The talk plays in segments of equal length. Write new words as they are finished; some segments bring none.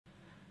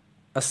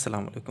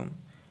अस्सलाम वालेकुम।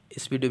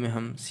 इस वीडियो में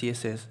हम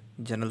CSS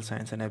general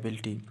science and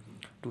ability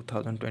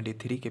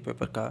 2023 के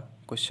पेपर का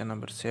क्वेश्चन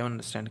नंबर 7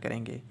 अंडरस्टैंड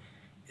करेंगे।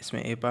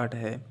 इसमें ए पार्ट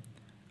है,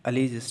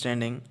 Ali is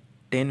standing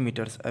 10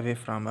 meters away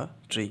from a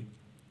tree.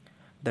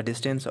 The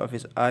distance of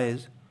his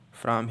eyes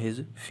from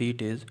his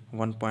feet is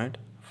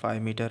 1.5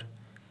 meter।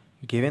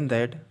 Given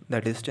that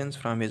the distance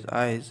from his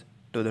eyes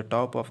to the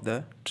top of the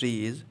tree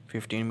is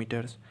 15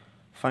 meters.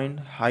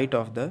 Find height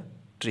of the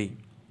tree.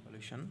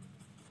 Solution.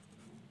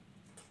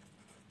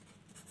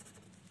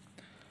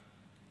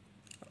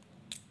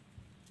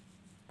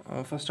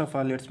 First of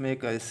all, let's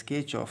make a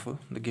sketch of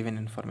the given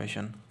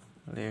information.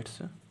 Let's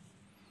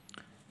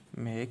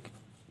make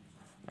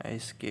a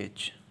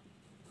sketch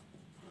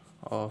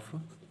of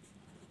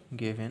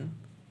given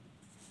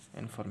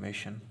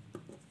information.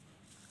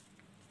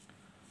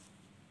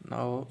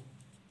 Now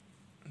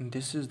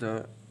this is the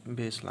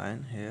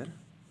baseline here.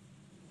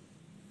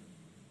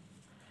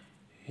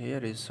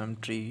 Here is some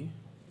tree.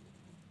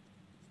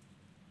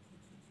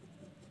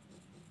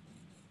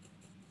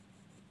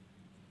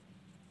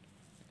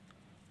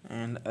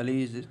 And Ali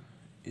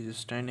is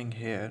standing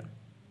here.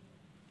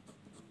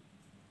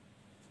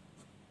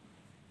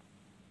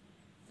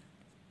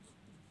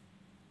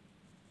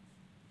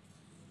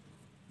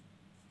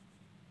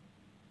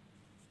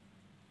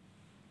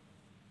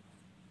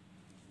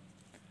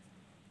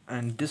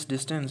 And this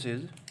distance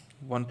is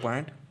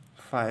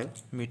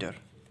 1.5 meter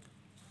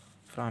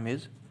from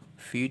his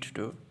feet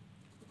to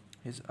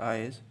his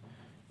eyes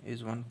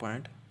is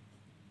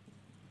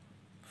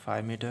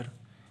 1.5 meter,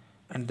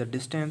 and the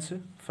distance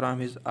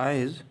from his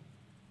eyes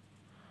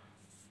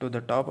to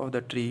the top of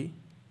the tree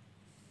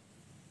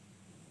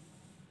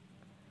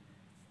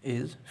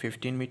is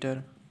 15 meter,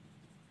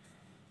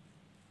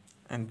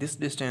 and this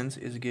distance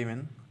is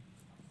given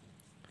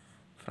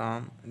from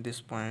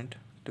this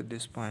point to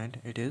this point,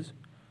 it is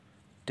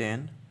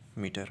 10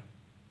 meter.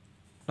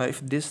 Now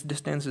if this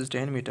distance is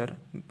 10 meter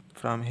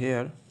from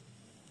here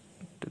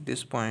to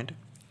this point,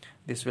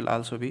 this will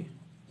also be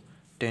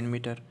 10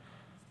 meter.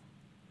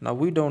 Now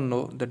we don't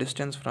know the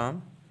distance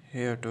from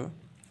here to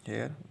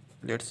here.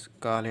 Let's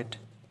call it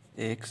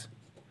x,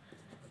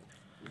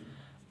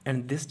 and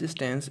this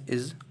distance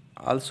is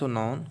also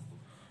known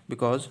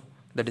because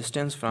the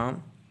distance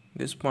from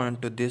this point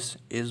to this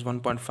is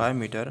 1.5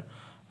 meter.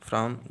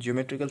 From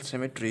geometrical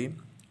symmetry,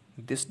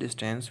 this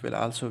distance will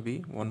also be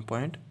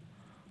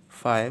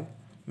 1.5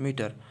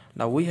 meter.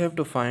 Now we have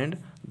to find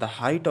the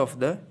height of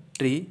the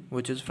tree,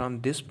 which is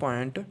from this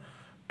point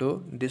to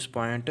this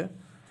point.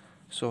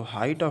 So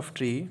height of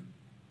tree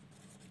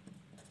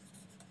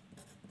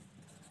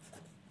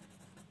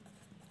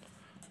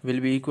will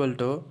be equal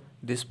to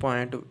this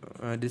point,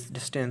 this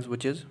distance,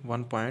 which is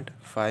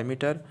 1.5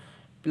 meter,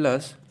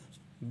 plus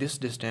this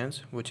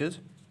distance, which is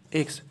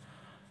x.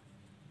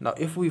 Now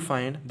if we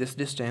find this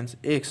distance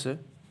x,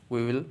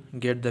 we will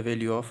get the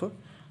value of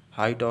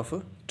height of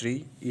a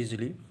tree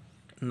easily.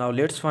 Now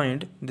let's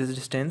find this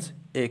distance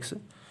x.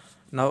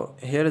 Now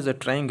here is a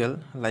triangle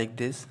like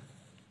this.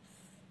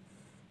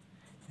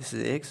 This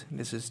is x,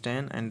 this is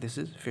 10, and this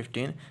is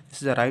 15.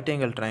 This is a right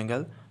angle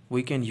triangle.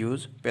 We can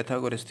use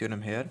Pythagoras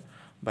theorem here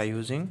by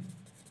using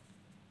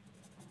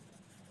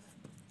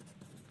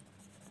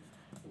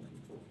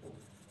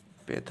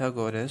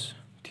Pythagoras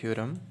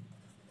theorem.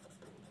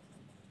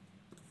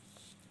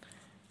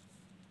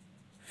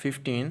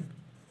 15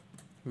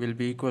 will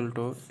be equal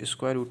to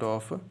square root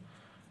of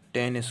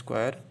 10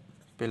 square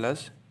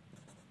plus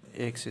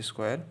x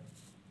square.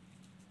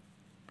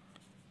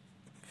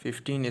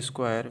 15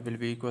 square will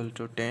be equal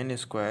to 10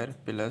 square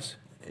plus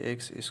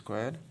x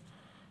square.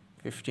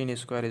 15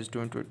 square is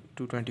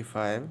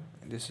 225.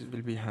 This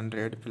will be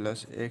 100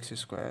 plus x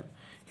square.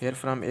 Here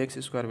from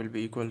x square will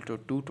be equal to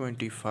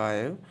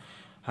 225.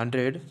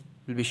 100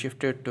 will be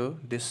shifted to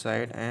this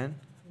side and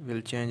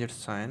will change its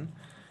sign,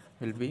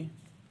 will be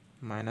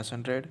minus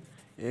 100.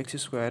 X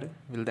square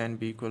will then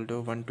be equal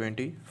to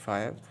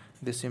 125.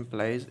 This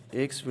implies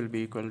x will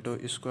be equal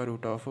to square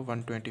root of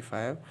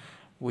 125.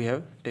 We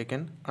have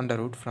taken under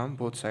root from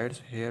both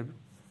sides, here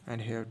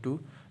and here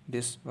too.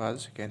 This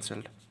was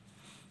cancelled,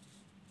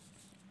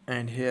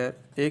 and here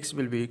x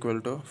will be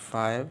equal to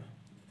 5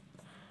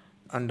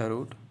 under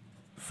root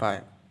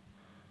 5.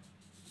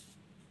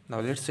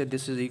 Now let's say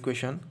this is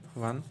equation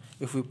 1.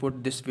 If we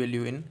put this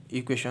value in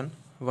equation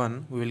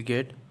 1, we will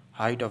get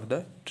height of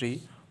the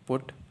tree.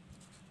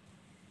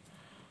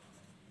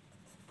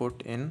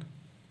 Put in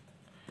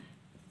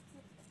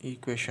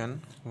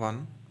equation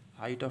 1,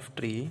 height of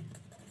tree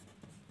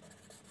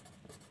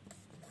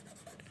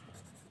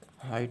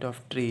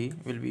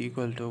will be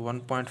equal to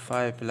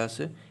 1.5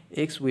 plus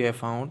x we have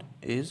found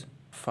is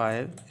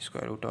 5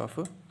 square root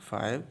of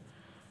 5.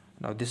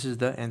 Now this is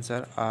the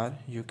answer, or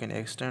you can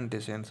extend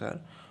this answer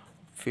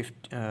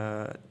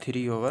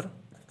 3 over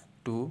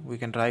 2. We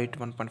can write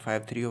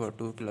 1.5 3 over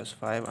 2 plus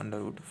 5 under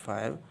root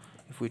 5.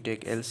 If we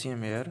take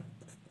LCM here,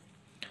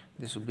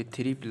 this will be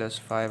 3 plus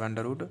 5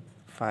 under root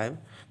 5.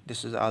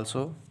 This is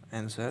also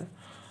answer,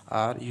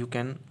 or you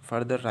can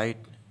further write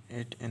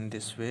it in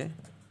this way,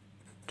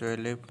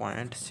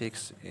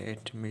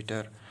 12.68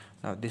 meter.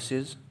 Now this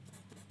is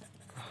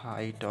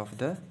height of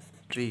the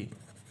tree.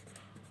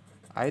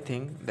 I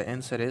think the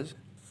answer is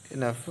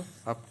enough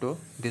up to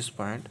this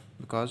point,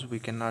 because we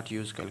cannot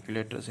use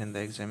calculators in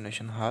the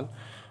examination hall,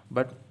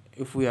 but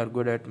if we are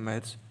good at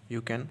maths,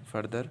 you can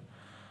further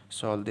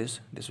solve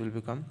this. This will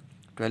become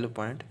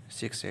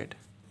 12.68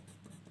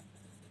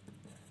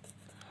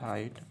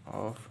 height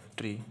of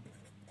tree.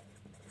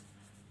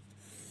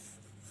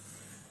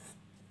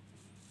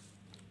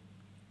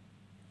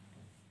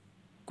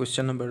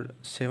 Question number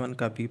 7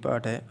 का B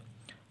part है,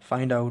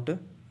 find out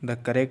the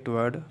correct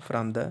word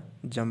from the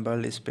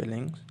jumbled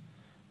spelling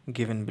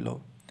given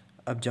below.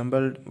 अब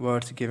jumbled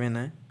words given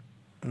हैं,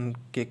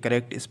 उनके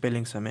correct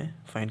spellings हमें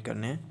find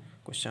करने हैं।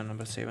 Question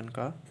number 7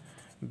 का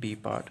B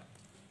part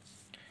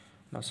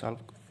now solve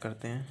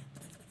करते हैं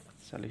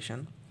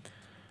सॉल्यूशन।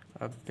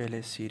 अब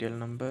पहले serial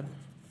number,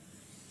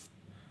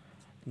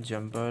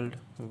 jumbled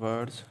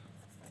words,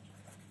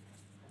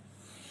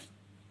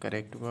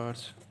 correct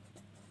words,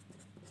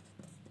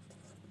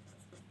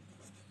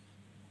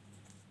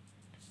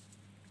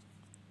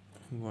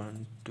 one,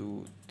 2,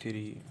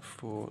 3,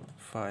 4,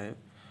 5.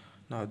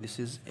 Now this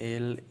is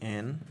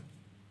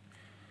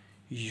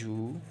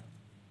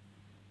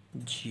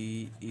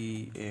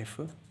LNUGEF.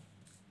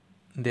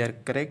 Their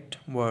correct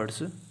words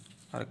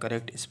or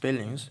correct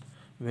spellings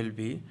will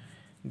be,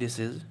 this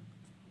is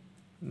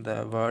the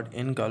word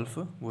engulf,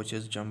 which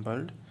is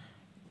jumbled,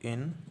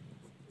 ENGULF.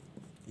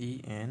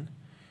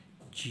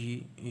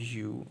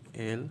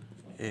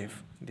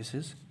 This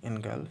is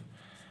engulf.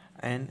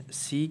 And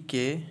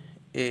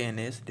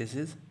CKANS, this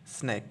is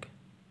snack,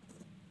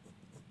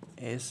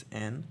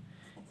 SNACK.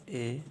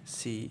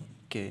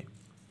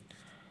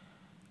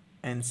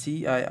 And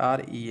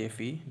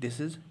CIREFE, this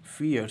is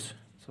fierce.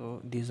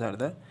 So these are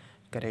the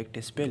correct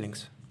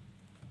spellings.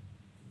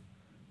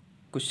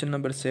 Question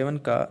number 7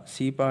 का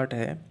C part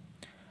है,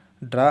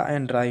 draw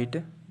and right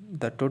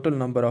the total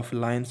number of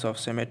lines of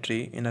symmetry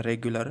in a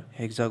regular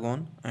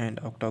hexagon and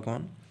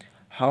octagon.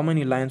 How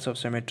many lines of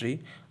symmetry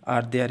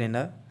are there in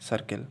a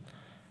circle.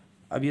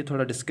 अब ये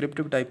थोड़ा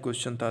descriptive type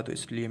question था, तो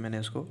इसलिए मैंने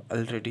इसको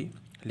already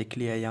लिख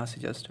लिया है, यहाँ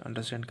से जस्ट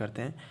अंडरस्टैंड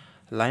करते हैं।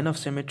 Line of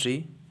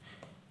symmetry,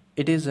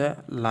 it is a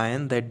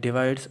line that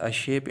divides a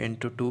shape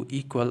into two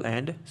equal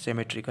and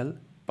symmetrical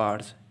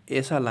parts.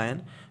 ऐसा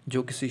लाइन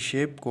जो किसी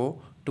शेप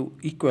को two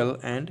equal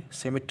and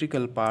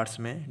symmetrical parts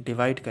में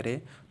डिवाइड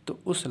करे, तो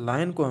उस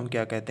लाइन को हम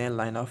क्या कहते हैं,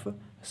 line of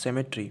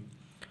symmetry.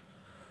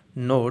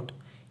 Note,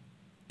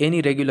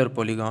 any regular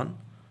polygon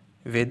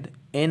with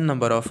n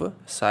number of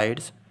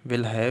sides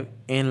will have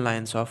n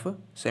lines of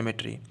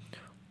symmetry.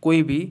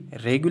 कोई भी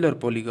रेगुलर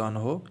पॉलीगॉन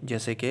हो,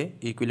 जैसे कि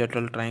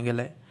इक्विलेटरल ट्रायंगल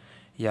है,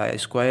 या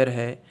स्क्वायर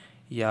है,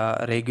 या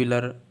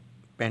रेगुलर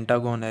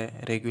पेंटागन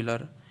है,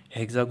 रेगुलर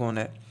हेक्सागोन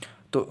है,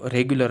 तो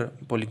रेगुलर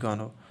पॉलीगॉन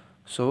हो,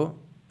 so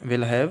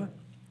will have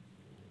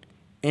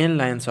n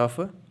lines of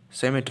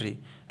symmetry.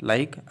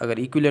 Like अगर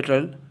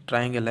इक्विलेटरल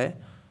ट्रायंगल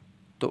है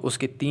तो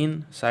उसके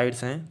 3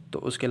 साइड्स हैं, तो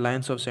उसके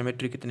लाइन्स ऑफ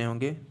सिमेट्री कितने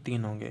होंगे,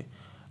 3 होंगे।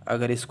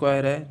 अगर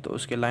स्क्वायर है तो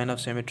उसके लाइन ऑफ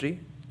सिमेट्री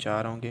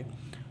 4 होंगे।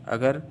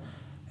 अगर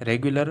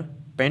रेगुलर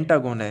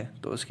पेंटागोन है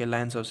तो उसके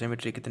लाइन्स ऑफ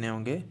सिमेट्री कितने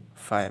होंगे,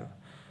 5।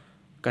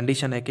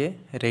 कंडीशन है कि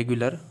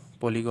रेगुलर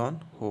पॉलीगॉन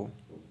हो।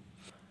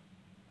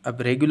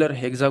 अब रेगुलर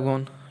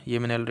हेक्सागोन, ये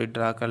मैंने ऑलरेडी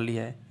ड्रा कर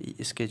लिया है,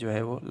 इसके जो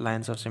है वो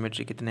लाइन्स ऑफ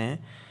सिमेट्री कितने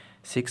हैं,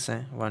 6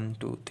 हैं, 1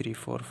 2 3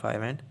 4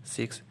 5 and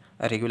 6।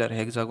 A regular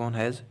hexagon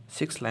has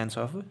 6 lines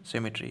of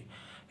symmetry.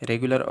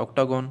 Regular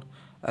octagon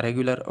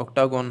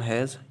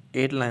has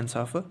 8 lines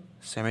of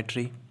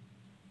symmetry.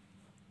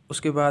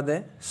 उसके बाद है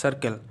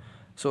सर्कल।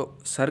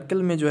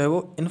 सर्कल में जो है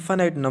वो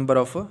infinite number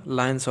of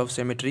lines of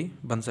symmetry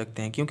बन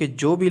सकते हैं, क्योंकि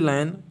जो भी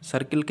लाइन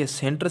सर्कल के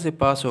सेंटर से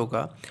पास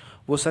होगा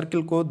वो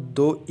सर्कल को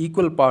 2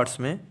 इक्वल पार्ट्स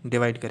में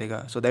डिवाइड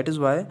करेगा। So that is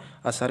why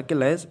a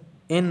circle has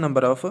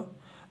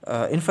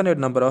infinite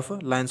number of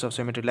lines of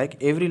symmetry. Like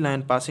every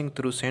line passing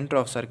through center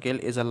of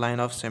circle is a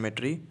line of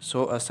symmetry,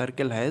 so a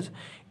circle has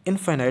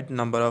infinite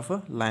number of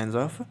lines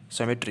of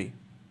symmetry.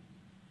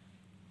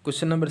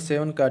 Question number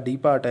 7 का D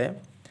part है,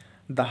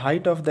 the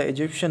height of the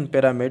Egyptian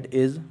pyramid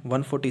is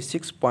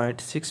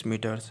 146.6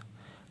 meters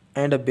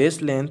and a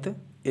base length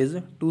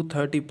is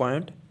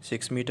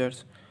 230.6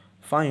 meters.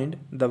 Find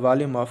the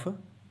volume of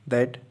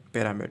that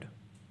pyramid.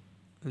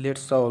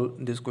 Let's solve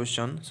this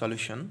question.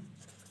 Solution.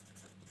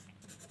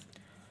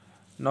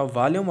 Now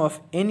volume of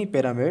any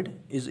pyramid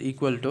is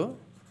equal to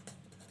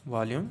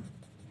volume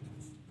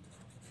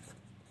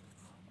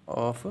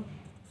of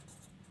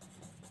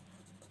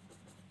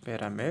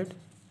pyramid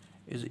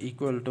is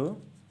equal to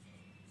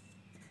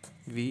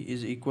V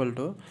is equal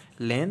to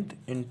length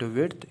into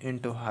width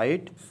into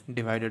height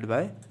divided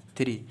by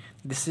 3.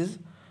 This is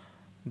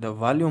the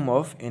volume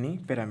of any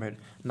pyramid.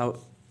 Now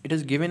it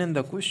is given in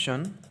the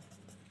question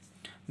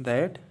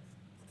that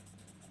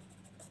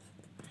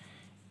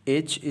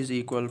h is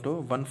equal to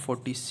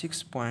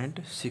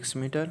 146.6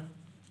 meter,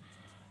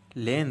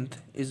 length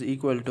is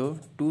equal to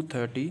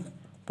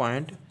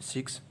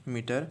 230.6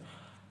 meter.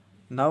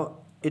 Now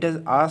it is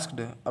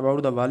asked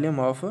about the volume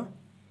of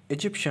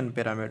Egyptian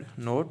pyramid.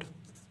 Note,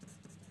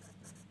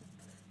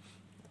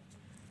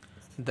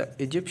 the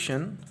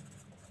Egyptian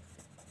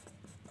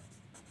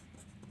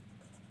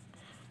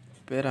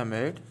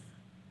pyramid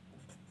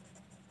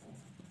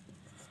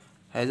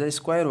has a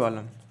square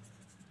volume,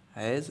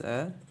 has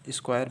a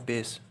square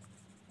base.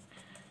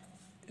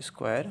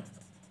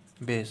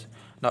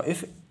 Now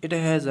if it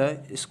has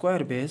a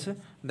square base,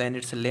 then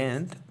its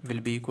length will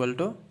be equal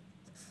to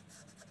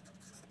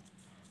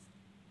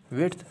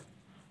width.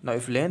 Now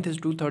if length is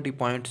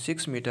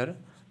 230.6 meter,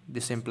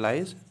 this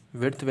implies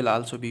width will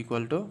also be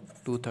equal to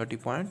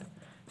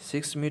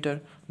 230.6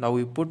 meter. Now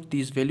we put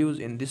these values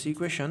in this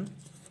equation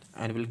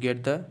and we'll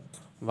get the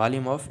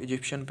volume of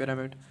Egyptian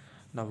pyramid.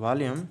 Now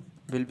volume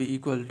will be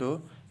equal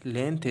to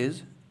length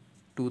is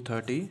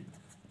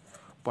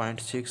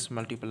 230.6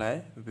 multiply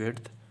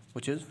width,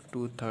 which is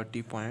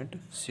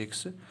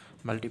 230.6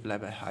 multiply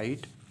by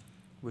height,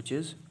 which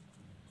is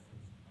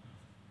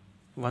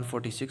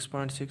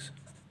 146.6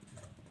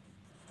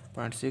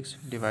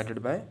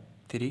 divided by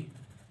 3.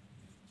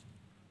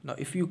 Now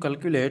if you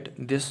calculate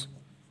this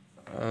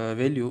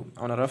value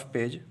on a rough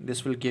page,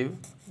 this will give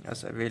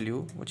us a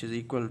value which is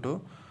equal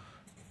to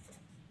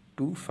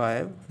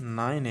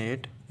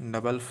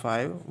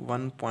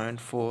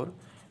 2598551.4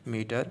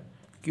 meter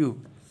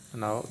cube.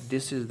 Now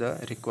this is the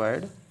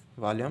required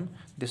volume.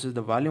 This is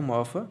the volume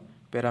of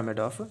pyramid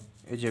of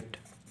Egypt.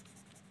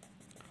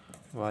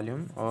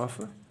 Volume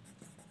of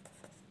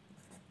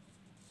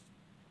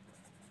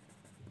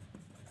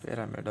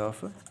pyramid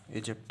of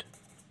Egypt.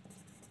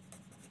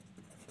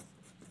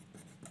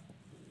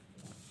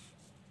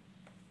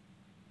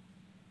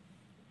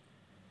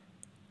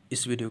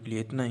 इस video के लिए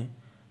इतना ही।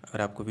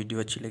 अगर आपको video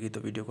अच्छी लगी तो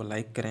video को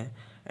लाइक करें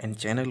एंड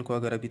चैनल को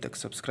अगर अभी तक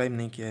सब्सक्राइब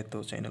नहीं किया है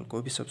तो चैनल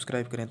को भी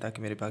सब्सक्राइब करें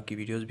ताकि मेरे बाकी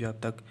वीडियोस भी आप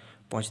तक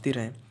पहुंचती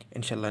रहें।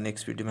 इंशाल्लाह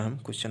नेक्स्ट वीडियो में हम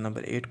क्वेश्चन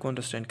नंबर 8 को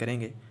अंडरस्टैंड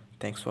करेंगे।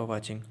 Thanks for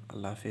watching.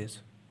 अल्लाह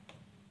हाफिज़।